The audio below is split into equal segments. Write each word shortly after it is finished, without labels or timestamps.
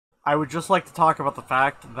I would just like to talk about the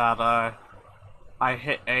fact that, I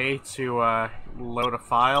hit A to, load a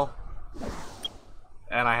file.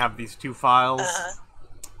 And I have these two files.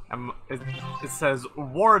 And it says,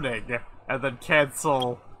 warning, and then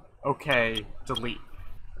cancel, okay, delete.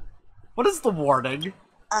 What is the warning?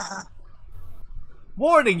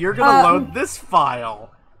 Warning, you're gonna load this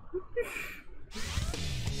file!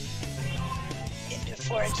 And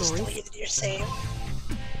before I just deleted your save.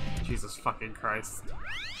 Jesus fucking Christ.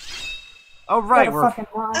 Oh right, we're...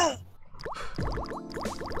 Oh!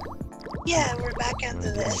 Yeah, we're back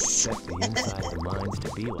into this. I didn't expect the inside of the mines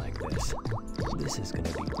to be like this. This is gonna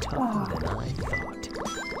be tougher than I thought.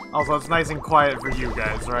 Also, it's nice and quiet for you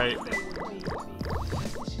guys, right?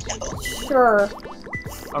 Sure.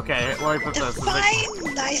 Okay, let me put this.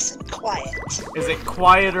 Define nice and quiet. Is it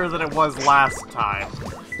quieter than it was last time?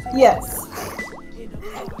 Yes.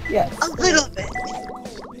 Yes. A little bit.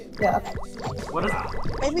 Yeah. What is...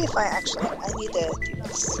 Maybe if I need to do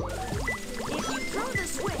this. If you throw the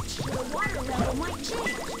switch, the water level might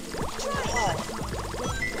change. Try it.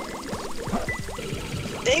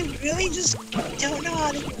 They really just don't know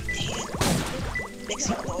how to handle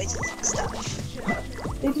mixing noises and stuff.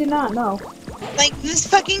 They do not know. Like, this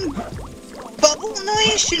fucking bubble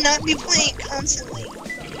noise should not be playing constantly.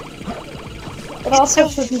 It also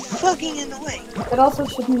so should fucking annoying. It also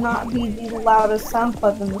should not be the loudest sound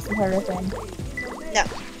clip in this entire thing. No.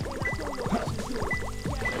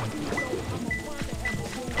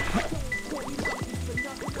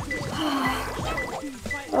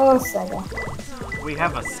 Oh, Sega. We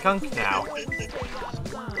have a skunk now.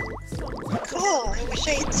 Cool, I wish I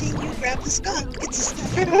had seen you grab the skunk. It's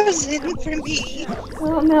frozen for me.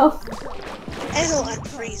 Oh no. It'll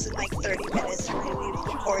unfreeze in like 30 minutes when we've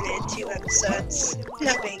recorded 2 episodes.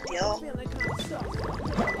 No big deal.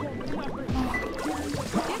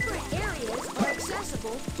 Different areas are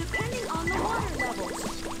accessible depending on the water levels.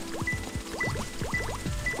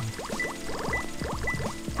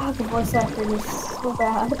 God, the voice acting is so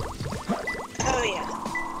bad. Oh yeah.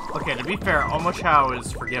 Okay, to be fair, Omochao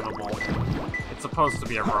is forgivable. It's supposed to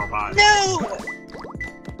be a robot. No!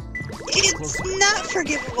 It's not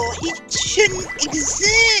forgivable. He shouldn't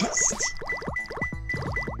exist!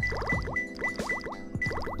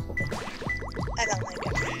 I don't like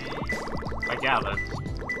him. I gathered.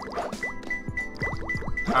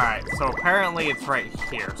 Alright, so apparently it's right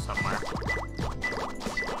here somewhere.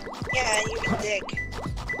 Yeah, you can dig.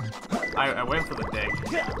 I went for the dig.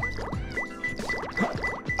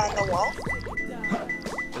 On the wall?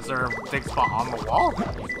 Is there a dig spot on the wall?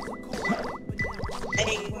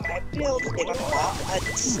 You might be able to dig on the wall.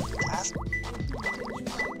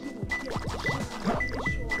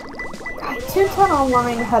 Toontown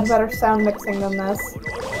Online had better sound mixing than this.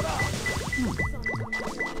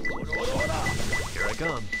 Here I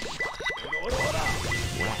come.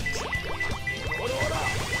 Wax.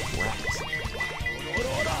 Wax.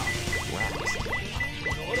 Wax.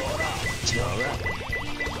 Alright.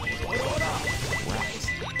 Wax.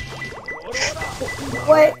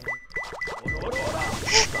 What?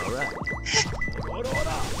 Alright.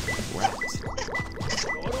 Wax.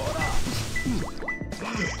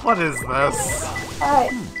 What is this? I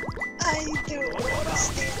don't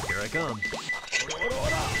understand. Here I come.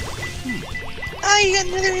 You got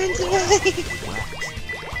another anti-body!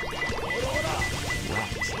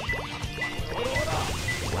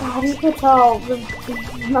 God, you could tell the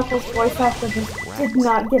Knuckles voice actor just did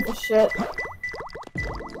not give a shit.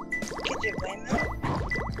 Could you blame them?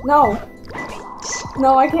 No.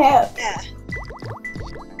 No, I can't. Yeah.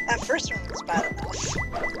 That first one was bad enough.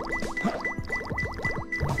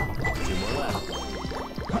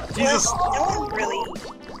 Jesus. No one really...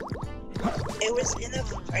 It was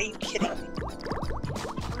enough... Are you kidding me?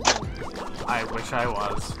 I wish I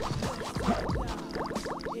was.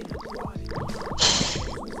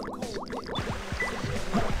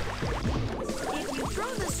 If you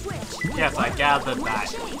throw the switch, Yes, I gathered that.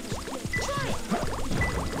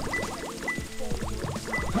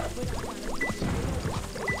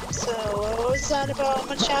 So, what was that about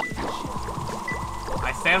Machado?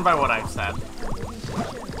 I stand by what I've said.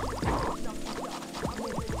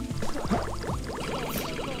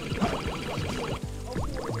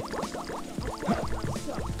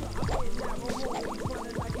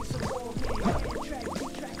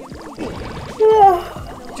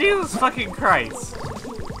 Jesus fucking Christ.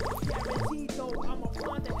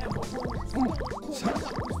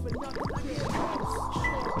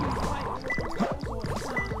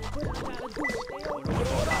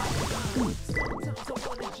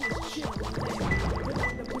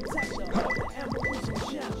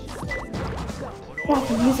 God,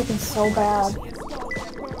 the music is so bad.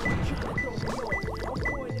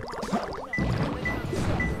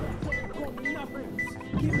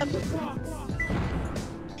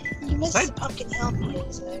 is the Pumpkin Hill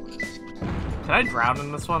music? Can I drown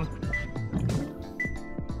in this one?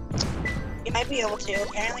 You might be able to.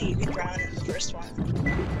 Apparently you can drown in the first one.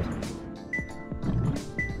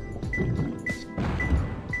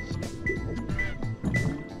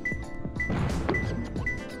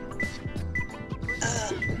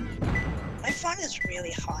 My phone is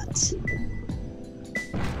really hot.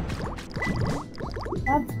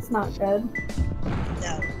 That's not good.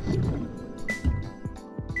 No.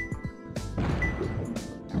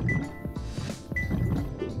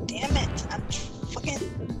 Damn it, I'm fucking...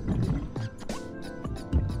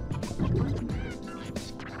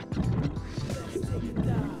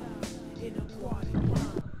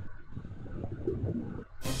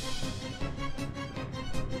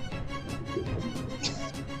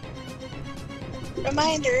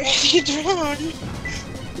 Reminder, if you drown,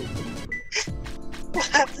 we'll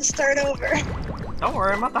have to start over. Don't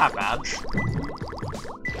worry, I'm not that bad.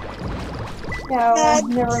 Yeah, well,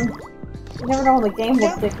 you never know when the game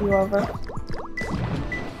will dick you over.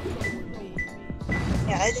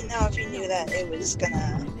 Yeah, I didn't know if you knew that it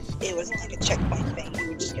wasn't like a checkpoint thing, you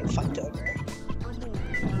would just get fucked over.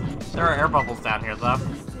 There are air bubbles down here, though.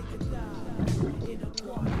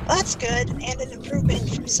 Well, that's good, and an improvement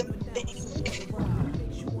from something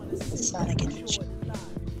Sonic Adventure.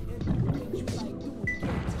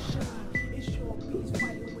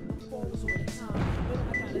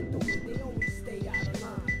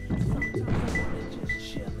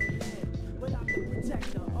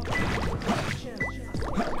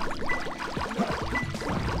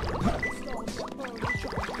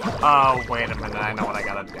 Oh, wait a minute, I know what I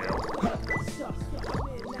gotta do.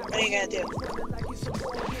 What are you gonna do?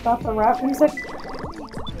 Stop the rap music.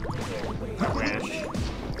 I wish.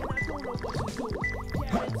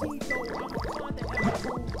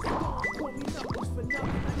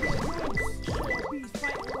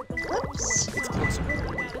 Whoops. It's closer.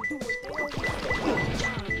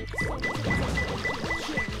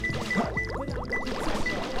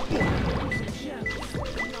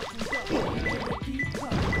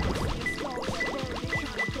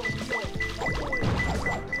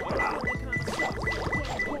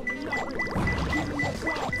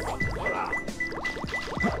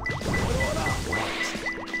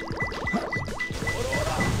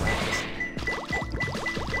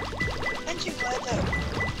 Aren't you glad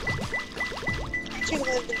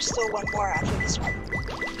there's still one more after this one?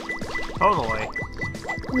 Totally.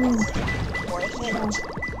 Worth it?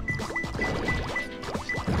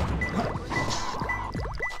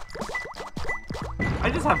 I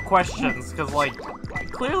just have questions, because, like,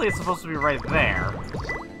 clearly it's supposed to be right there.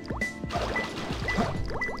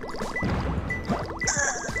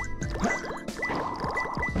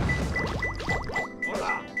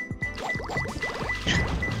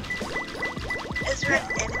 Is there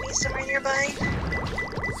an enemy somewhere nearby?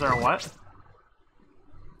 Is there a what?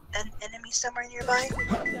 An enemy somewhere nearby?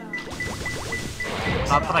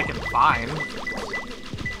 Not that I can find.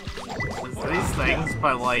 There's these things,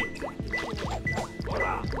 but, like...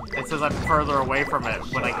 It says I'm further away from it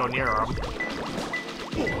when I go near them.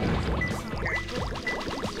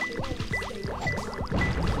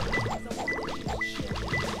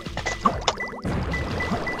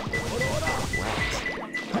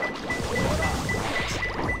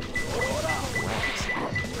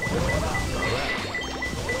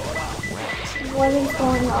 What is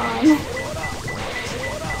going on?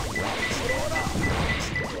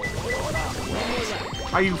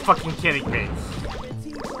 Are you fucking kidding me?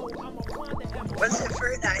 Was it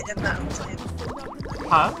for an item that was in?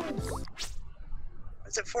 Huh?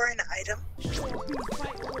 Was it for an item?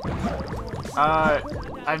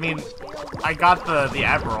 I mean, I got the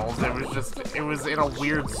emeralds. It was in a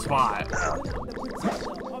weird spot. Oh.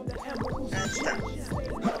 That's dumb.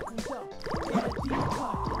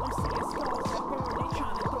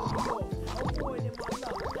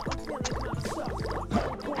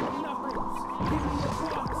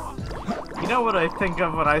 You know what I think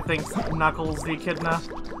of when I think Knuckles the Echidna?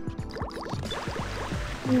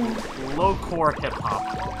 Low-core hip-hop.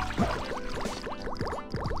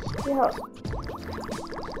 Yeah.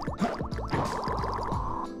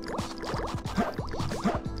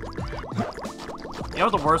 You know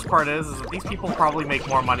what the worst part is that these people probably make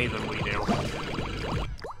more money than we do.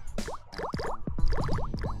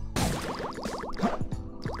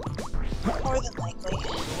 More than likely.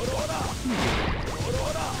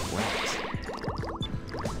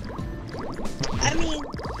 I mean,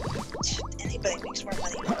 anybody makes more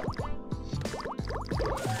money.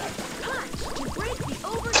 Punch to break the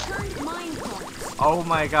overturned mine carts. Oh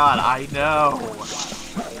my god, I know!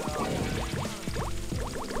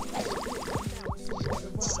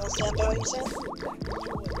 Still stand over. you said?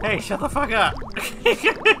 Hey, shut the fuck up!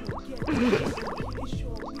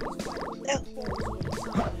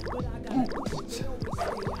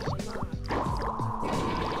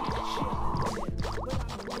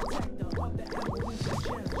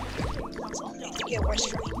 It's only gonna get worse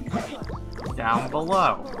for me. Down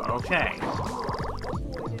below. Okay.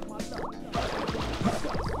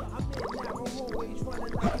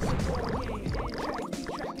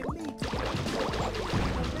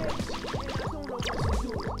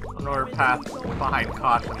 Another path behind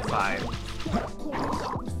caution side.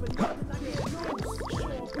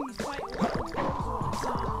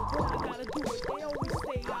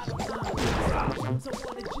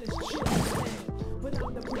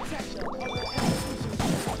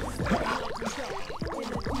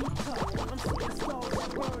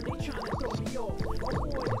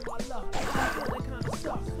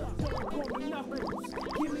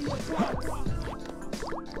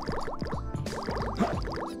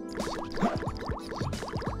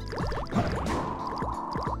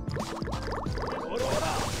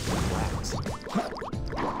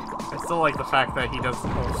 I still like the fact that he does the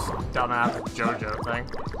whole dumbass JoJo thing.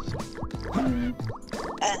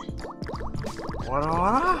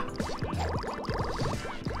 What?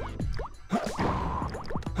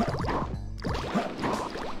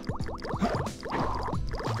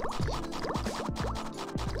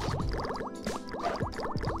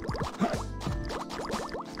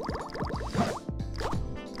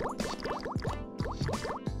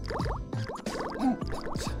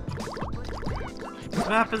 This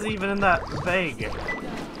map isn't even in that vague.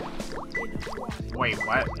 Wait,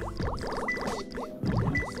 what?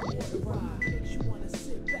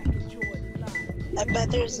 I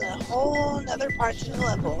bet there's a whole nother part to the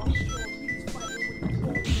level.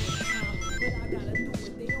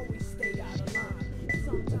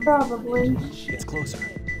 Probably. It's closer.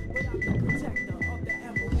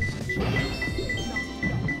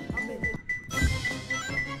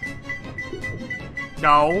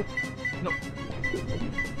 No. No.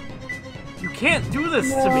 You can't do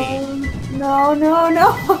this to me. No, no,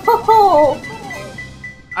 no!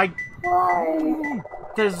 Why?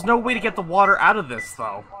 There's no way to get the water out of this,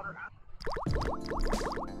 though.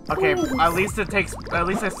 Okay, at least it takes. At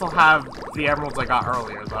least I still have the emeralds I got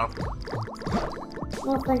earlier, though.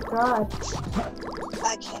 Oh, thank God.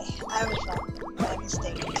 Okay, I was wrong. My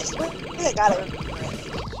mistake. I think I gotta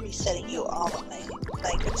resetting you all the way.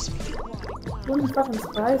 Like, it's speed. Wouldn't fucking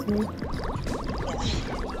surprise me.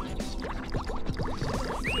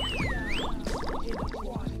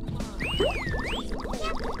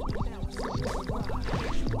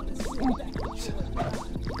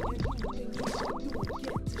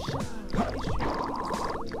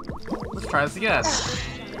 Let's try this again.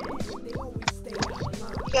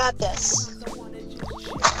 You got this.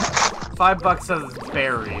 $5 says it's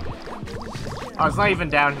buried. Oh, it's not even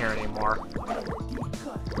down here anymore.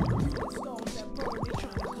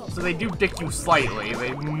 So they do dick you slightly.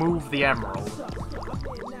 They move the emerald.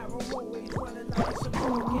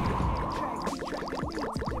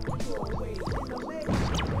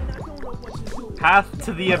 Path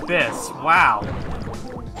to the abyss. Wow.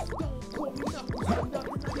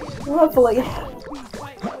 Hopefully.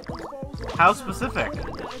 How specific?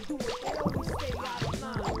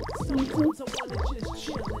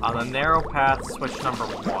 On the narrow path, switch number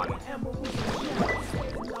 1.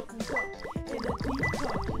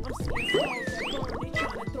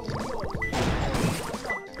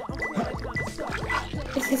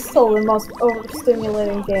 This is still the most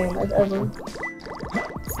overstimulating game I've ever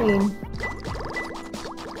seen.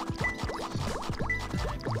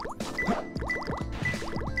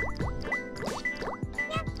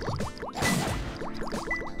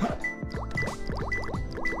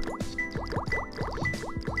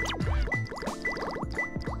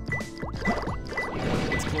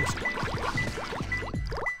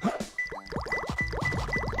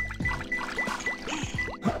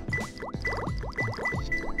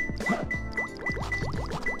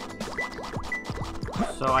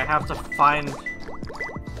 So I have to find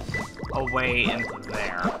a way into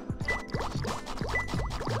there.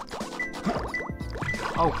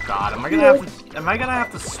 Oh god, am I gonna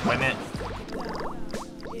have to swim it?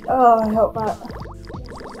 Oh, I hope not.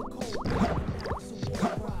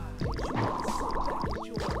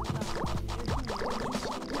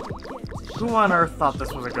 Who on earth thought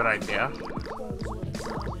this was a good idea?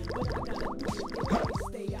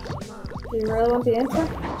 Do you really want the answer?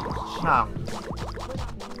 No.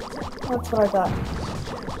 That's what I thought.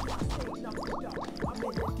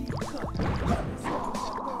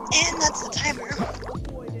 And that's the timer.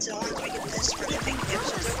 So once we get this, we're gonna make the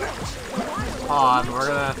episode over. Hold on, we're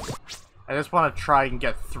gonna just want to try and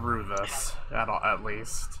get through this at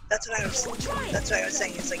least. That's what I was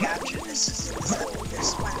saying. It's like after this is when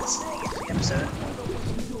this is the episode.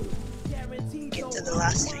 Get to the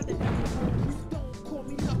last thing.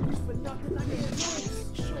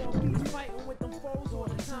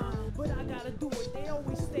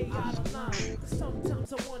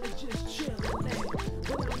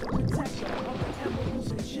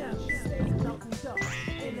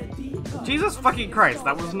 Jesus fucking Christ,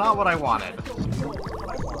 that was not what I wanted.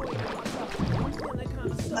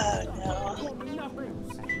 Oh no.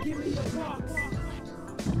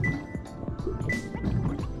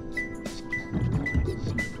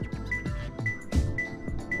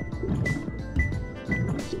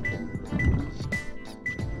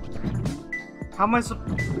 How am I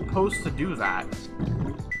supposed to do that?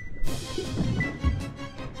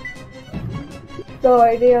 No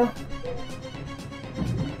idea.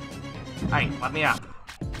 Hey, let me up.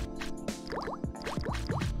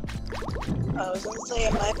 I was gonna say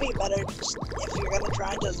it might be better just, if you're gonna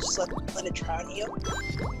drown, just let it drown you.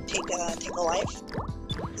 Take a life.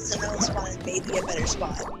 So no spawn maybe a better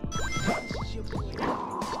spot.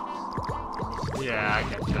 Yeah, I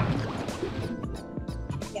get you.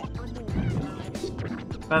 Yeah.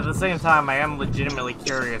 But at the same time, I am legitimately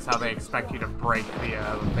curious how they expect you to break the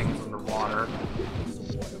things underwater.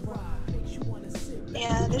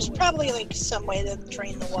 Yeah, there's probably like some way to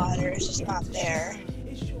drain the water, it's just not there.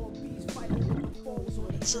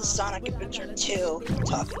 This is Sonic Adventure 2 we're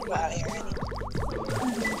talking about here.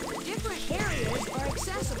 Different areas are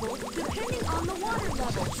accessible depending on the water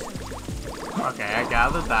levels. Okay, I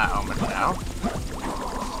gathered that element now.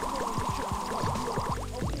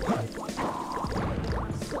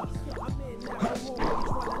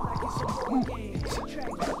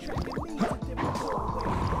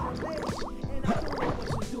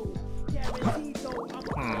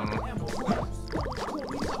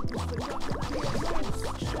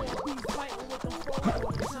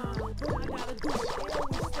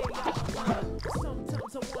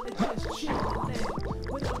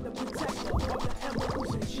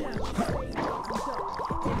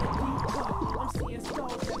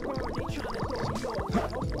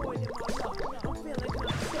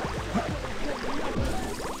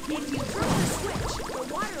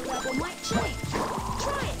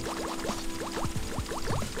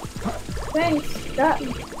 Thanks. Got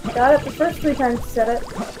it the first 3 times you said it.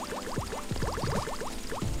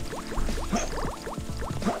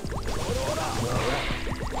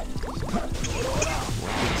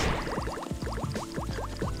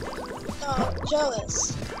 Oh,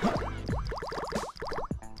 jealous.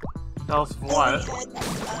 Jealous of what? We had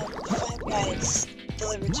 5 guys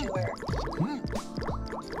delivered to her.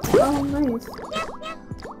 Oh, nice.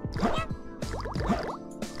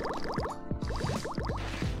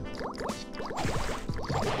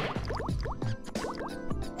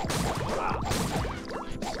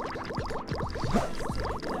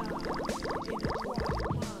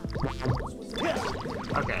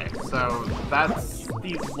 Okay, so that's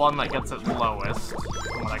the one that gets it lowest,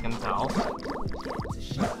 from what I can tell.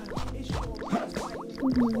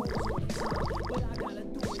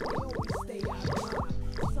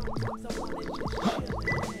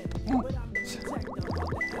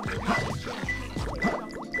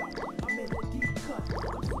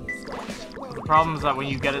 The problem is that when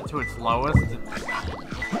you get it to its lowest, it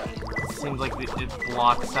seems like it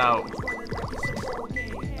blocks out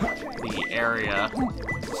the area.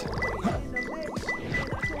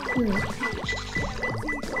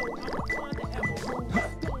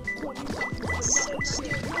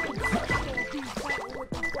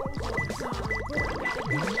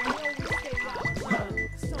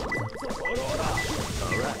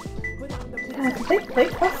 God, did they play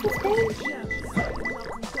test this game?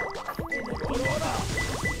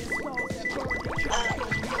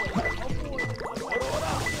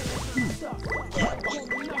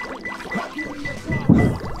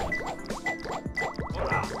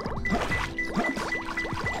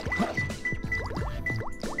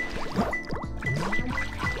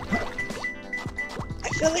 I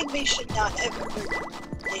feel like they should not have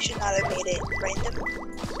made it random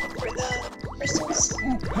for the crystals.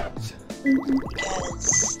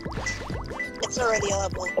 Because it's already a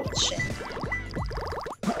level of bullshit.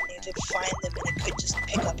 You could find them and it could just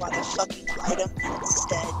pick up on a fucking item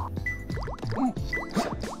instead.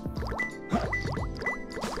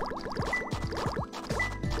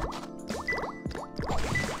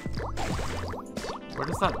 Where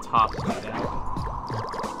does that top lead out?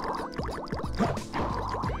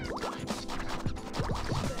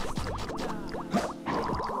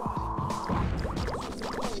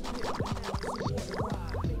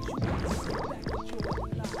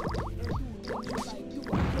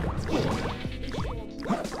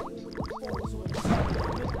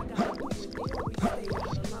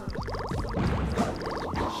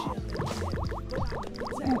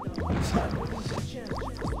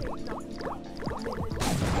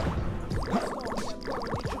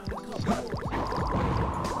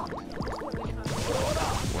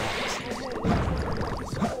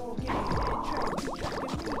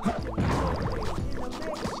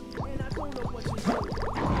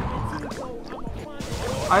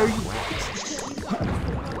 Are you...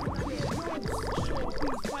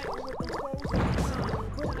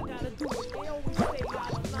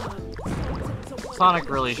 Sonic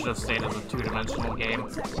really should have stayed as a two-dimensional game.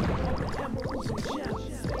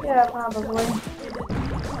 Yeah, probably.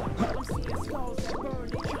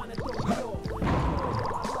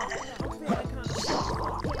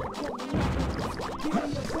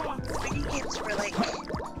 Video games were like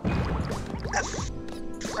a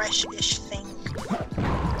fresh-ish thing.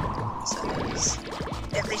 So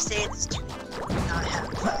if they say it's to not have,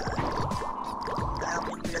 I don't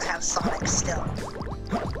think we would have Sonic still.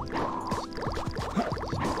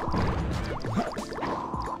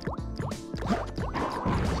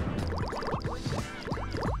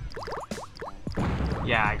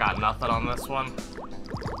 Yeah, I got nothing on this one.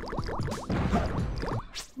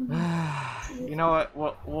 You know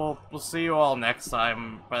what? We'll see you all next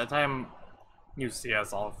time. By the time you see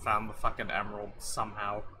us, I'll have found the fucking emerald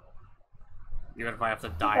somehow. Even if I have to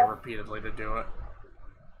die repeatedly to do it.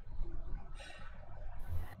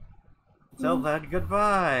 Till then,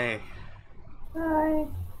 goodbye. Bye.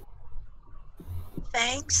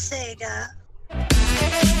 Thanks, Sega.